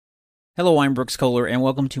Hello, I'm Brooks Kohler, and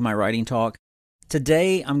welcome to my writing talk.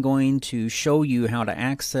 Today, I'm going to show you how to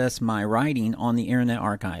access my writing on the Internet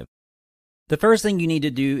Archive. The first thing you need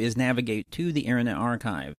to do is navigate to the Internet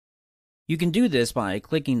Archive. You can do this by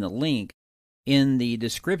clicking the link in the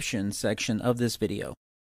description section of this video.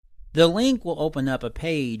 The link will open up a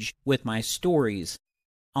page with my stories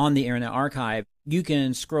on the Internet Archive. You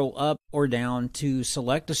can scroll up or down to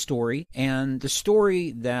select a story, and the story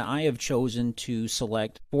that I have chosen to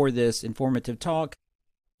select for this informative talk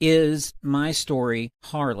is my story,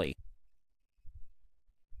 Harley.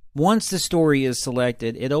 Once the story is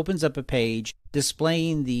selected, it opens up a page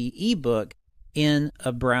displaying the ebook in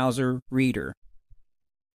a browser reader.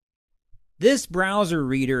 This browser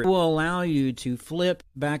reader will allow you to flip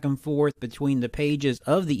back and forth between the pages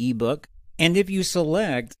of the ebook, and if you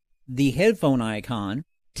select the headphone icon,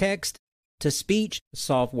 text-to-speech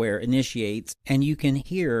software initiates, and you can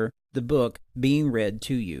hear the book being read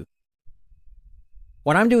to you.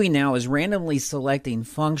 What I'm doing now is randomly selecting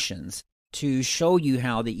functions to show you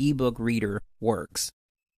how the ebook reader works.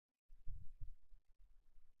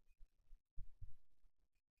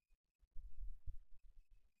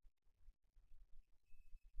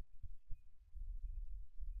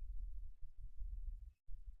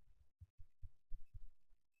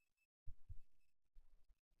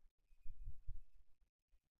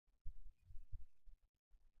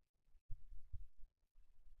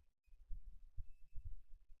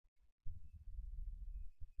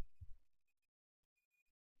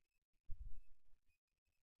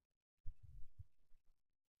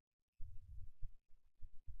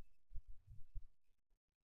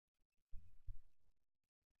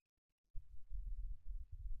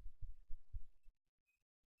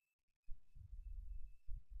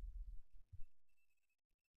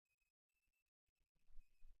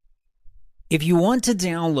 If you want to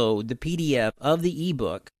download the PDF of the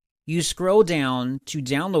ebook, you scroll down to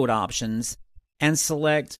Download Options and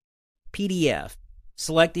select PDF.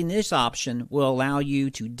 Selecting this option will allow you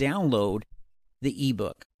to download the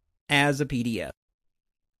ebook as a PDF.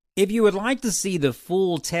 If you would like to see the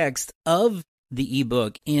full text of the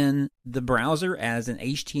ebook in the browser as an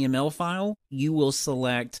HTML file, you will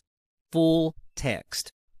select Full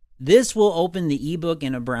Text. This will open the ebook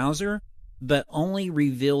in a browser, but only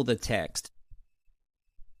reveal the text.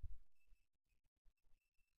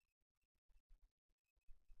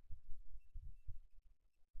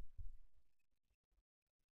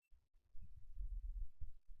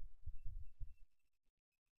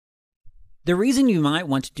 The reason you might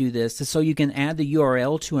want to do this is so you can add the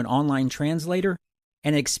URL to an online translator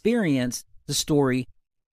and experience the story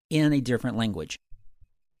in a different language.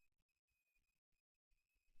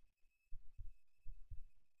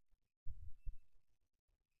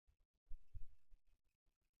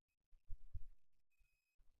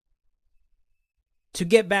 To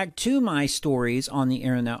get back to my stories on the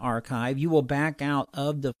Internet Archive, you will back out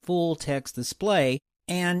of the full text display,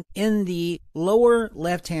 and in the lower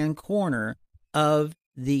left-hand corner of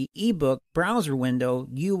the ebook browser window,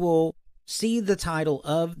 you will see the title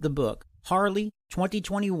of the book, Harley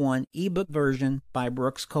 2021 ebook version by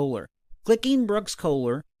Brooks Kohler. Clicking Brooks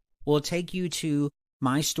Kohler will take you to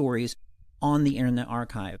my stories on the Internet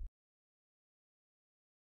Archive.